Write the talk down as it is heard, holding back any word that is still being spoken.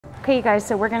Okay, you guys,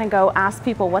 so we're gonna go ask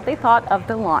people what they thought of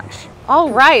the launch.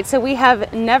 All right, so we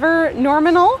have Never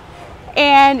Normal,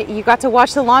 and you got to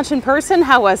watch the launch in person.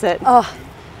 How was it? Oh,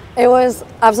 it was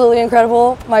absolutely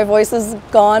incredible. My voice is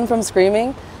gone from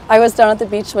screaming. I was down at the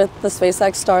beach with the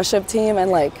SpaceX Starship team, and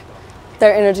like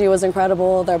their energy was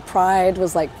incredible. Their pride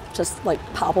was like just like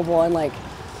palpable, and like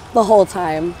the whole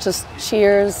time just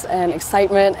cheers and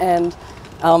excitement. And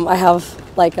I have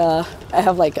like I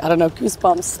don't know,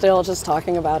 goosebumps still just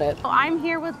talking about it. I'm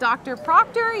here with Dr.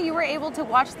 Proctor. You were able to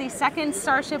watch the second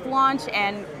Starship launch,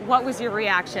 and what was your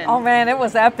reaction? Oh man, it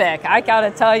was epic. I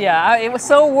gotta tell you, it was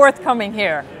so worth coming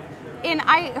here. And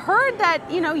I heard that,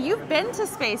 you know, you've been to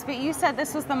space, but you said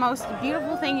this was the most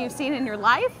beautiful thing you've seen in your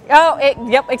life? Oh,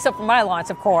 yep, except for my launch,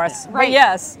 of course. Right. But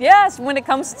yes, when it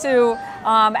comes to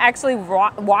actually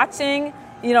watching,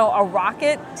 you know, a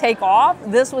rocket take off,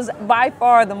 this was by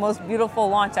far the most beautiful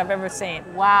launch I've ever seen.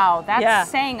 Wow,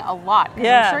 that's saying a lot.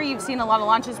 Yeah. I'm sure you've seen a lot of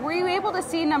launches. Were you able to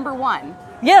see number one?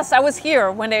 Yes, I was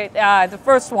here when the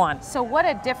first one. So what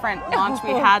a different launch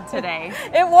we had today.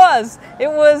 It was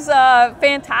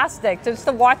fantastic just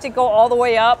to watch it go all the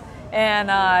way up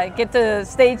and get the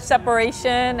stage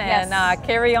separation and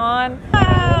carry on.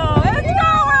 Wow, it's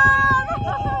going!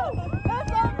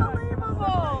 That's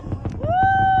unbelievable! Woo!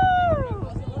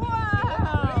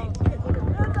 Wow!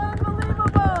 That's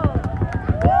unbelievable!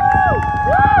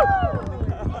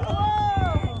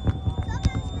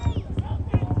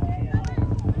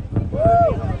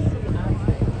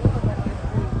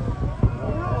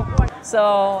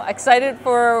 So excited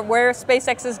for where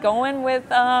SpaceX is going with,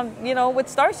 you know, with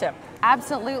Starship.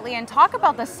 Absolutely, and talk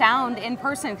about the sound in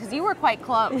person, because you were quite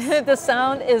close. The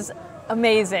sound is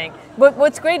amazing. But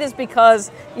what's great is because,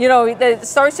 you know, the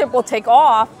Starship will take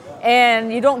off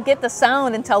and you don't get the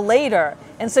sound until later.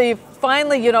 And so you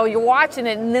finally, you know, you're watching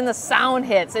it and then the sound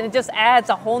hits and it just adds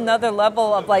a whole nother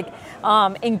level of like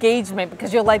engagement,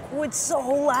 because you're like, oh, it's so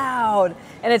loud.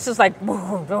 And it's just like,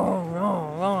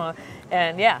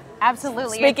 and yeah.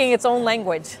 Absolutely. Speaking its own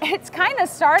language. It's kind of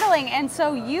startling. And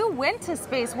so you went to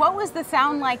space. What was the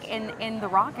sound like in the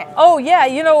rocket? Oh yeah,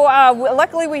 you know,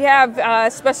 luckily we have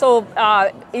special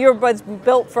earbuds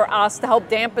built for us to help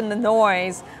dampen the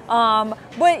noise.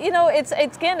 But you know, it's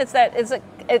kind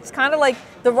of like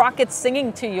the rocket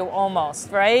singing to you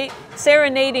almost, right?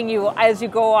 Serenading you as you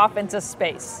go off into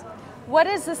space. What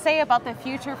does this say about the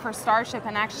future for Starship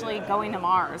and actually going to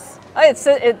Mars? It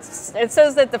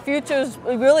says that the future is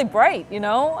really bright, you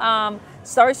know.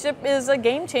 Starship is a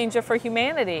game changer for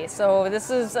humanity. So this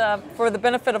is for the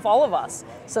benefit of all of us,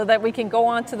 so that we can go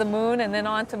on to the moon and then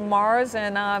on to Mars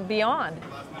and beyond.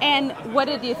 And what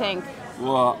did you think?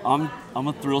 Well, I'm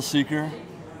a thrill seeker.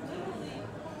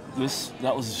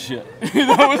 That was shit.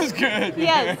 That was good.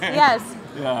 Yes, yes.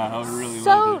 Yeah, I really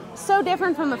loved it. So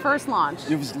different from the first launch.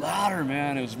 It was louder,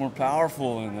 man. It was more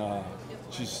powerful, and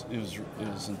it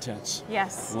was intense.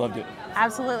 Yes. Loved it.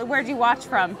 Absolutely. Where'd you watch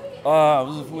from? I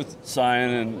was with Cyan,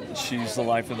 and she's the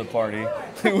life of the party.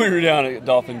 We were down at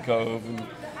Dolphin Cove and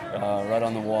right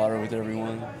on the water with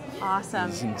everyone. Awesome.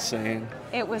 It was insane.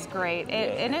 It was great.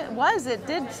 It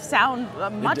did sound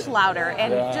much louder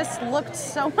and just looked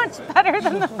so much better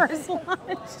than the first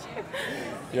launch.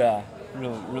 Yeah,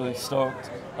 really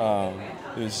stoked.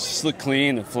 It just looked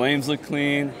clean. The flames looked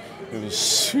clean. It was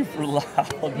super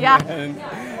loud. Yeah, man.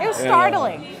 It was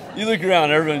startling. You look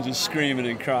around, everyone's just screaming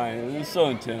and crying. It was so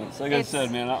intense. Like I said,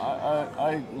 man,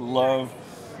 I love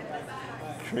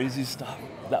crazy stuff.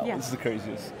 That was the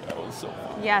craziest. That was so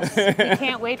fun. Yes, we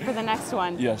can't wait for the next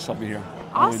one. Yes, I'll be here.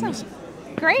 Awesome.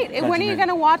 Great. And when are you going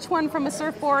to watch one from a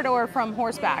surfboard or from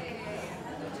horseback?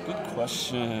 Good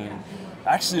question.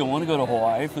 Actually, I want to go to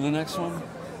Hawaii for the next one.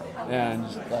 And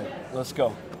let's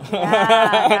go.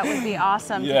 Yeah, that would be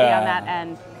awesome to be on that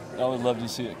end. I would love to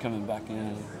see it coming back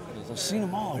in. I've seen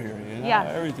them all here, you know? Yeah.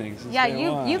 Everything. Yeah,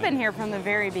 you've been here from the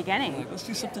very beginning. Like, let's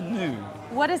do something new.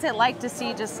 What is it like to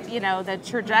see just, you know, the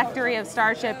trajectory of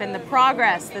Starship and the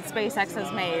progress that SpaceX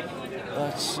has made?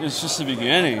 It's just the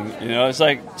beginning, you know? It's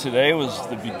like today was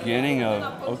the beginning of,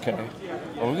 okay,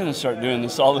 we're going to start doing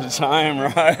this all the time,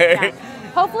 right? Yeah.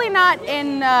 Hopefully not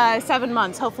in 7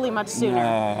 months, hopefully much sooner.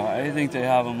 No, I think they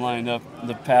have them lined up.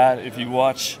 The pad, if you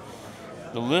watch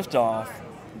the liftoff,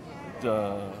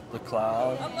 the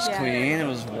cloud was clean, it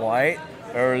was white,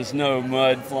 there was no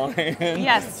mud flying.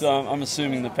 Yes. So I'm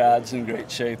assuming the pad's in great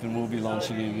shape and we'll be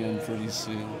launching it again pretty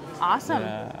soon. Awesome.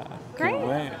 Yeah.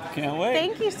 Great. Can't wait.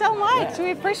 Thank you so much.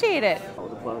 We appreciate it.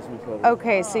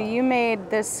 Okay, so you made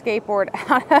this skateboard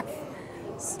out of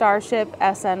Starship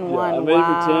SN1. Yeah, I made it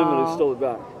for Tim and I stole it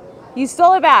back. You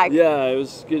stole it back? Yeah, it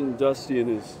was getting dusty in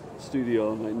his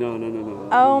studio. I'm like, no, no, no, no.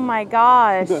 Oh my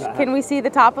gosh. Can we see the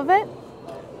top of it?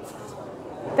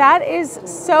 That is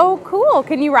so cool.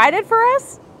 Can you ride it for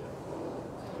us?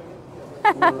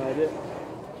 Wanna ride it?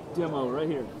 Demo right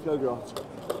here. Go, girl.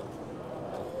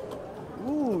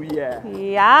 Ooh, yeah.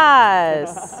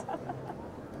 Yes.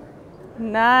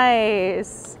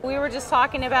 Nice. We were just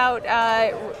talking about,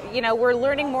 you know, we're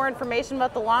learning more information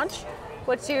about the launch.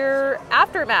 What's your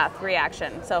aftermath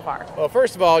reaction so far? Well,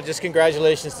 first of all, just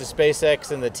congratulations to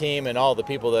SpaceX and the team and all the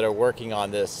people that are working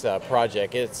on this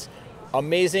project. It's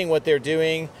amazing what they're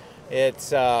doing.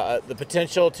 It's the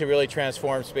potential to really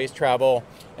transform space travel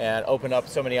and open up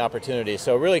so many opportunities.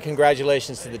 So really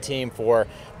congratulations to the team for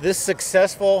this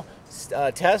successful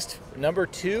test, number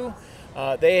 2.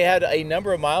 They had a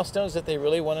number of milestones that they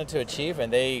really wanted to achieve,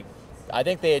 and I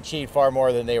think they achieved far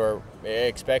more than they were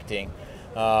expecting.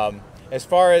 As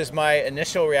far as my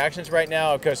initial reactions right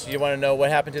now, of course, you want to know what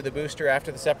happened to the booster after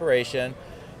the separation.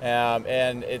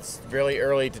 And it's really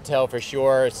early to tell for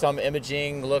sure. Some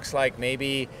imaging looks like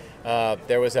maybe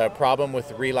there was a problem with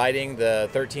relighting the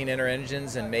 13 inner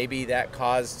engines, and maybe that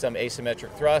caused some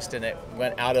asymmetric thrust, and it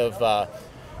went out of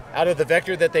the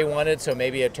vector that they wanted. So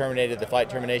maybe it terminated the flight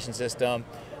termination system.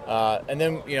 And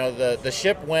then, you know, the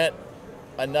ship went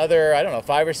another, I don't know,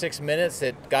 5 or 6 minutes.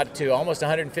 It got to almost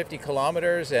 150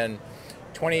 kilometers and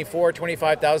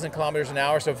 25,000 kilometers an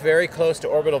hour, so very close to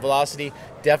orbital velocity,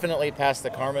 definitely past the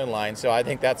Kármán line. So I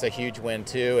think that's a huge win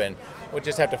too, and we'll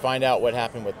just have to find out what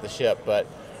happened with the ship. But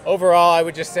overall, I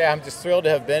would just say I'm just thrilled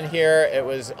to have been here. It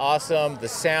was awesome. The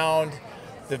sound,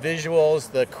 the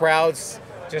visuals, the crowds,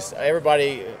 just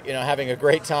everybody, you know, having a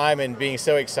great time and being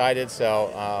so excited.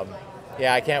 So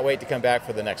yeah, I can't wait to come back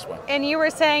for the next one. And you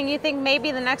were saying you think maybe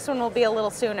the next one will be a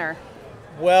little sooner.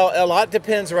 Well, a lot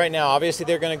depends right now. Obviously,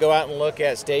 they're going to go out and look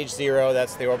at stage 0.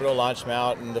 That's the orbital launch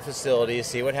mount and the facility,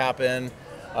 see what happened.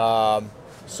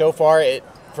 So far,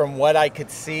 from what I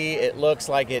could see, it looks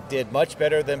like it did much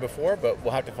better than before, but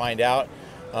we'll have to find out.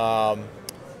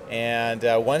 And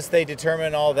once they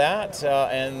determine all that,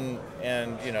 and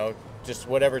you know, just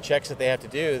whatever checks that they have to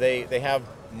do, they have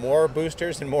more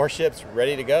boosters and more ships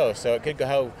ready to go. So it could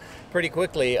go pretty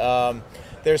quickly.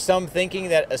 There's some thinking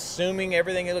that assuming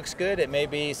everything looks good, it may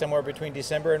be somewhere between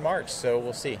December and March, so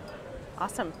we'll see.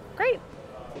 Awesome. Great.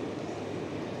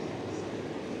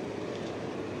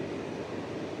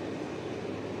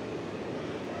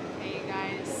 Okay, you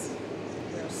guys.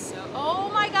 We're so...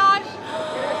 Oh my gosh!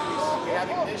 We have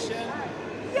ignition.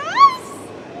 Yes!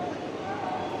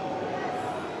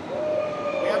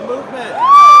 We have movement.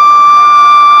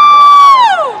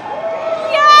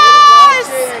 Yes!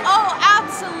 Oh,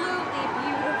 absolutely.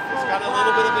 Got a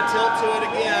little bit of a tilt to it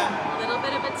again. A little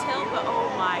bit of a tilt, but oh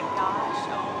my gosh,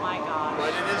 oh my gosh.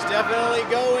 But it is definitely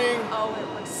going. Oh, it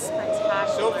looks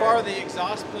spectacular. So far, the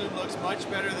exhaust plume looks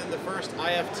much better than the first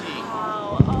IFT.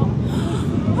 Wow. Oh.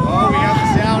 Oh, we have the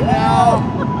sound now.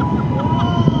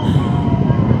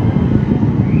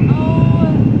 Oh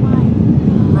my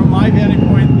God. From my vantage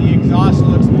point, the exhaust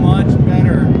looks much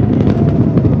better.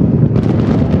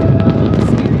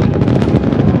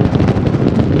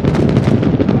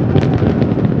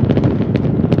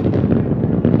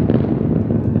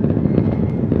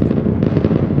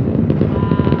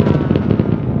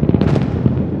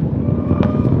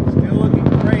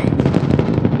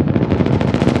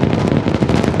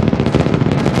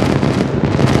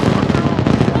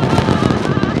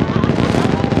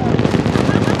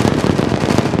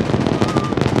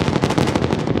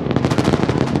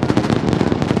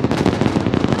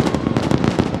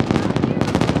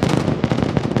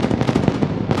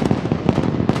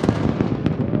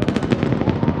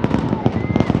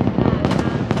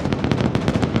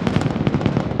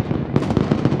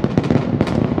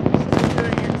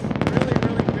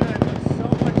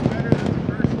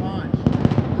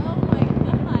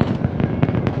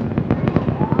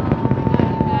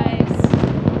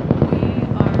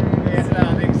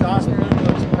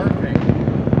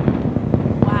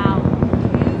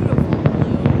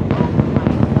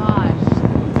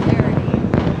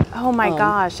 Oh my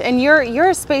gosh, and you're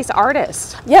a space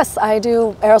artist. Yes, I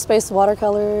do aerospace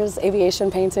watercolors, aviation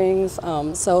paintings.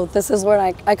 So this is where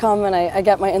I come and I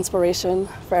get my inspiration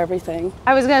for everything.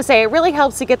 I was gonna say, it really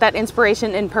helps to get that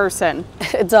inspiration in person.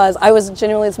 It does. I was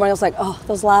genuinely this morning, I was like, oh,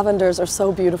 those lavenders are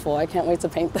so beautiful. I can't wait to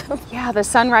paint them. Yeah, the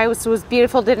sunrise was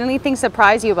beautiful. Did anything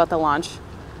surprise you about the launch?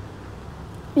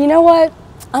 You know what?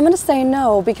 I'm gonna say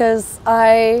no, because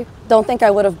I don't think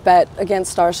I would have bet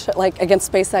against Starship, like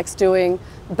against SpaceX doing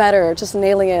better, just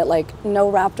nailing it, like no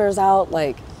Raptors out,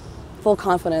 like full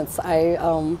confidence. It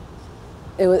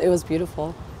was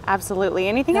beautiful. Absolutely.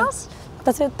 Anything else?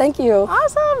 That's it. Thank you.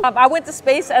 Awesome. I went to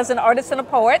space as an artist and a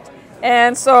poet,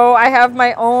 and so I have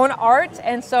my own art.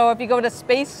 And so if you go to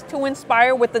Space to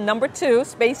Inspire with the number 2,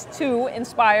 Space to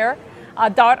Inspire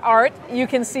 .art, you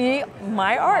can see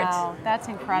my art. Wow, that's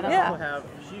incredible. Yeah. Have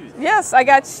shoes. Yes, I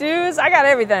got shoes. I got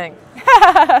everything.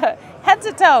 Head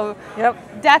to toe.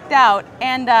 Yep. Decked out.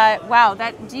 And wow,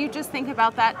 do you just think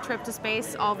about that trip to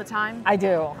space all the time? I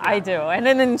do. And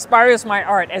it inspires my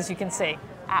art, as you can see.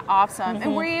 Awesome.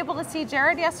 And were you able to see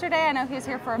Jared yesterday? I know he was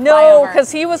here for a No, flyover.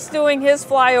 because he was doing his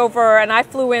flyover and I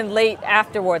flew in late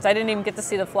afterwards. I didn't even get to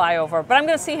see the flyover, but I'm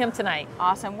going to see him tonight.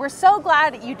 Awesome. We're so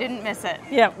glad you didn't miss it.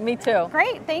 Yeah, me too.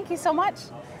 Great. Thank you so much.